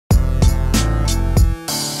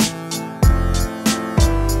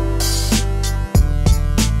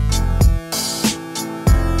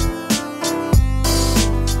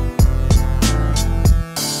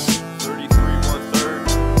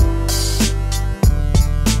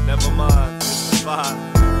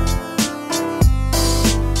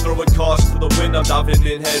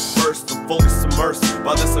in head first. I'm fully submersed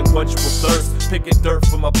by this unquenchable thirst. Picking dirt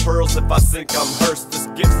for my pearls, if I sink I'm hearse. This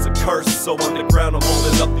gift's a curse, so underground I'm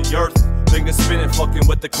holding up the earth. Fingers spinning, fucking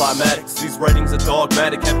with the climatics. These writings are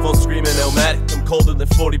dogmatic, headphones screaming Illmatic. I'm colder than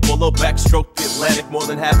 40 below, backstroke the Atlantic. More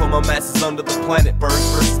than half of my mass is under the planet. Burns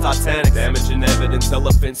versus Titanic, damaging evidence.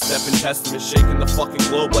 Elephants stepping testament, shaking the fucking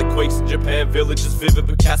globe like quakes in Japan. Villages vivid,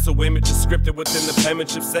 Picasso images scripted within the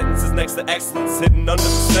penmanship. Sentences next to excellence, hidden under the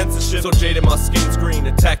censorship. So jaded, my skin's green.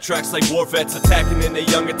 Attack tracks like war vets, attacking in their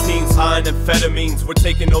younger teens. High in amphetamines, we're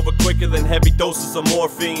taking over quicker than heavy doses of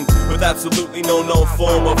morphine, with absolutely no known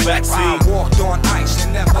form of vaccine. I walked on ice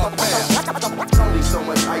and never fell. Only so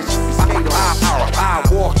much ice you can skate on. I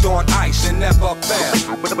walked on ice and never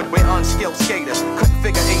fell. We're unskilled skaters, couldn't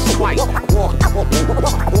figure eight twice.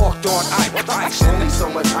 Walked on ice Only and so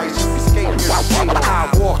much ice you can skate on. I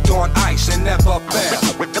walked on ice and never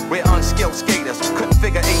fell. We're unskilled skaters, couldn't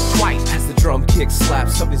figure eight twice. As the drum kick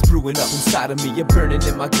slaps, something's brewing up inside of me. You're burning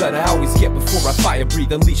in my gut, I always get before I fire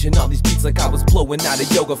breathe. Unleashing all these beats like I was blowing out a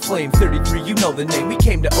yoga flame. 33, you know the name, we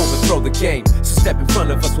came to overthrow the game. So step in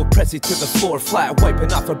front of us, we'll press you to the floor flat.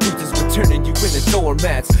 Wiping off our bruises, we're turning you into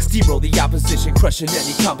doormats. Steamroll the opposition, crushing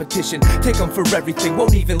any competition. Take them for everything,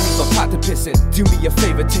 won't even leave a pot to piss in. Do me a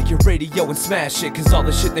favor, take your radio and smash it, cause all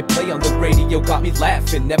the shit they play on the radio got me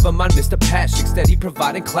laughing. Never mind Mr. Pashak, steady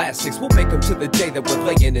providing classics. We'll make them to the day that we're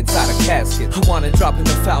laying inside a casket. I wanna drop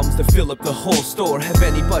enough albums to fill up the whole store. Have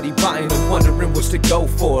anybody buying and wondering which to go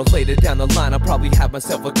for. Later down the line I'll probably have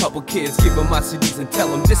myself a couple kids. Give them my CDs and tell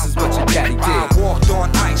them this is what your daddy did. I walked on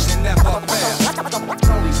ice and never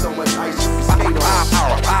fell. Only so much ice you can skate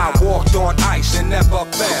on. I walked on ice and never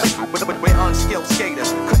fell. We're unskilled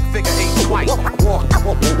skaters, couldn't figure eight twice.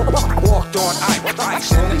 Walked on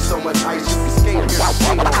ice Only and so much ice you can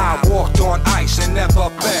skate on. I walked on ice and never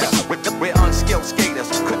fell. We're unskilled skaters,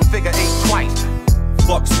 couldn't figure eight twice.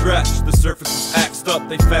 Fuck scratch, the surface was axed up.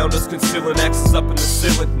 They found us concealing axes up in the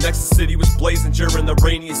ceiling. Next the city was blazing during the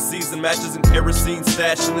rainiest season. Matches and kerosene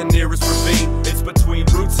stashed in the nearest ravine. It's between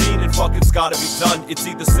routine and fucking's gotta be done. It's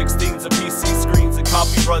either 16s or PC screens and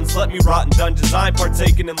copy runs. Let me rot in dungeons, I ain't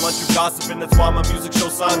partaking in lunch or gossiping. That's why my music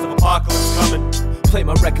shows signs of apocalypse coming. Play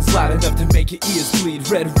my records loud enough to make your ears bleed.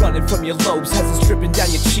 Red running from your lobes, has it dripping down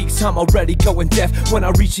your cheeks. I'm already going deaf. When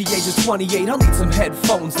I reach the age of 28, I'll need some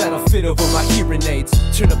headphones that'll fit over my hearing aids.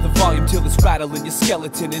 Turn up the volume till it's rattling your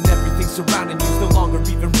skeleton, and everything surrounding you's no longer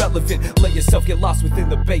even relevant. Let yourself get lost within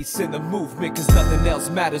the bass and the movement, cause nothing else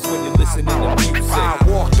matters when you're listening to music. I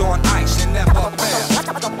walked on ice and never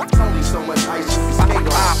fell. Only so much ice you can skate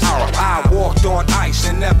on. I walked on ice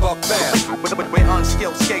and never fell. We're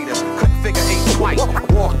unskilled skaters, couldn't figure eight twice.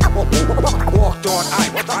 Walked on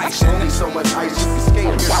ice Only so much ice you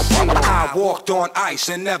can skate on. I walked on ice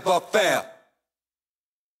and never fell.